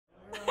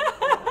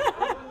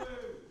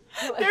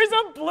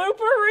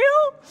blooper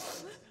reel?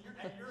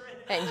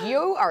 And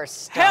you are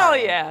starring. Hell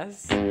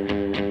yes.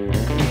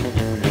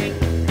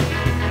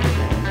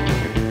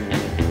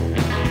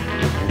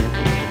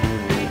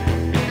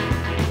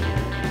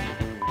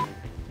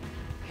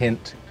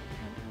 Hint,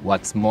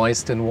 what's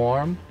moist and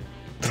warm?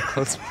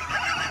 Come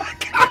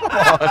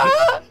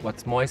on.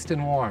 What's moist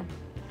and warm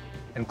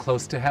and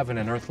close to heaven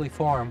in earthly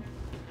form?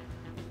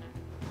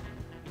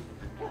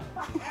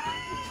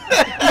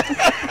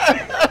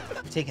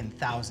 Taken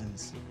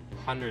thousands.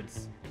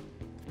 Hundreds.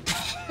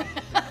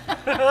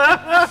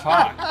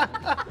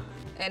 Fuck.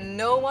 And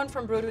no one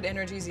from Broadwood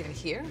Energy is even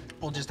here?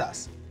 Well, just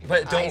us.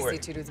 But don't I worry. see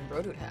two dudes in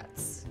Broadwood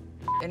hats.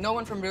 And no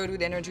one from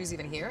Broadwood Energy is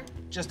even here?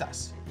 Just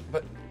us.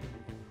 But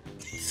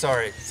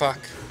sorry, fuck.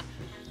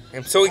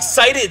 I'm so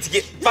excited to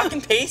get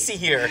fucking pacey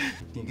here.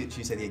 Can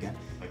you say the again?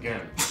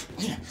 Again.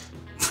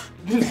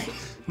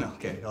 No,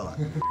 okay, hold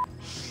on.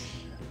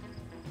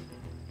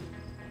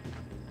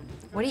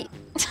 What do you...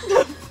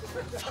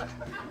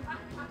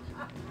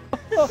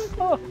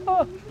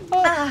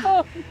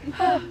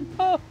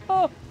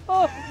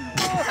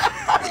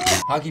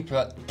 Hockey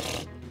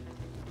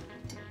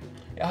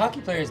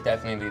players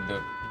definitely lead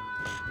the...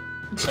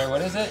 Sorry,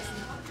 what is it?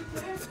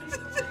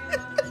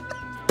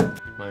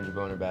 Mind your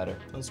boner batter.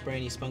 Don't spray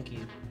any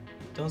spunky.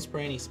 Don't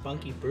spray any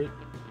spunky brute.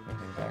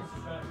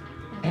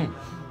 Okay,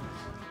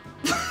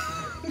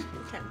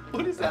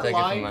 What is I'll that take it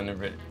from line? London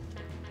Bridge.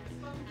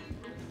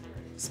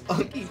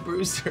 Spunky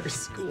Brewster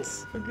School.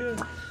 Okay.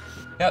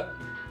 Yep.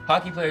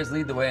 Hockey players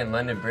lead the way in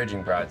London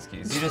bridging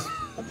broadskis. You just...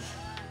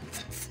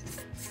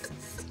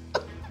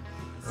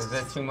 Was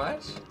that too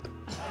much?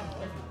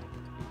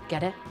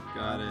 Get it?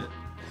 Got it.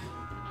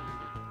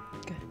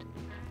 Good.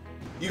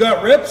 You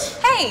got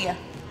rips? Hey!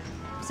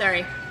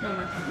 Sorry.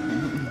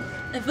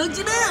 I fucked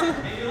you down.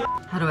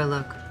 How do I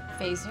look?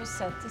 Phaser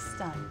set to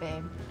stun,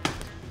 babe.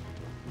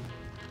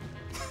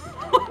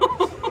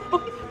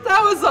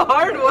 That was a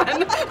hard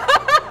one.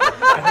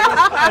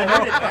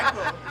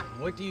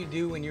 What do you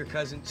do when your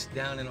cousin's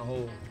down in a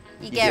hole?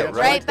 You get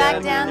right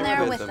back down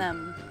there with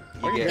them.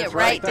 You get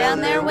right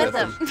down there with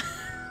them.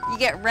 You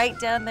get right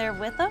down there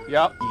with them?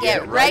 Yep. You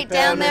get right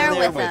down there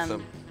with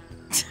them.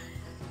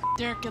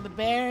 Dirk of the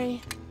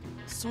berry,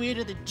 sweet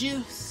of the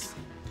juice.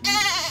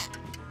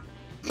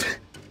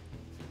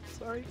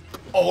 Sorry.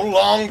 Oh,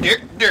 long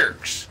dick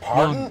Dirks.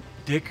 Pardon?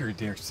 Dick or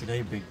dicks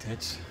today, big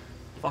tits?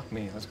 Fuck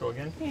me. Let's go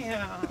again.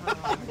 Yeah.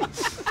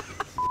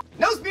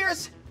 No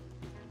spears!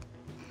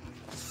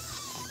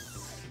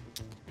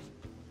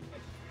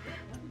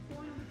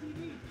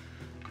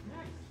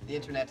 The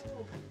internet.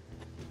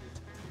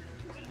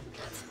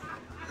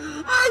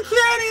 I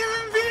can't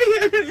even be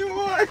here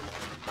anymore!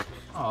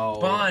 Oh,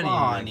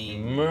 Bonnie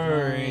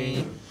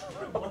Murray.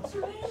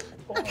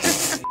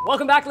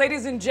 Welcome back,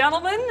 ladies and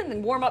gentlemen,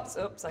 and warm-ups.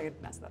 Oops, I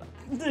messed that up.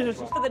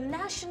 For the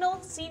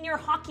National Senior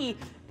Hockey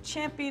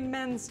Champion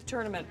Men's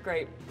Tournament.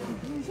 Great.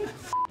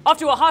 Off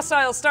to a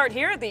hostile start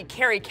here at the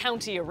Kerry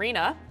County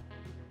Arena.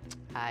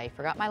 I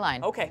forgot my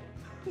line. Okay.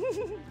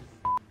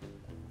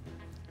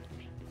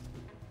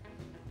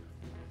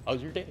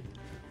 How's your day?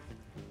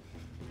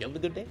 You having a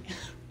good day?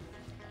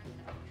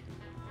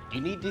 Do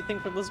you need anything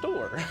from the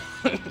store?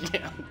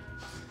 Yeah.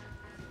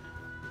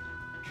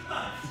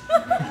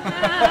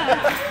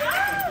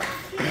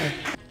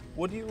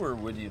 Would you or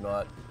would you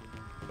not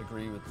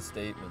agree with the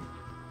statement?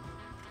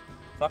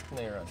 Fuck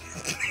Nara.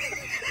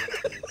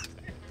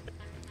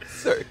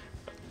 Sorry.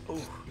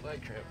 Oh, my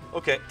cramp.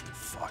 Okay.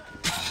 Fuck.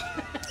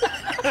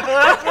 Come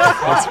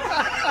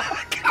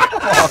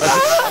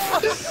on.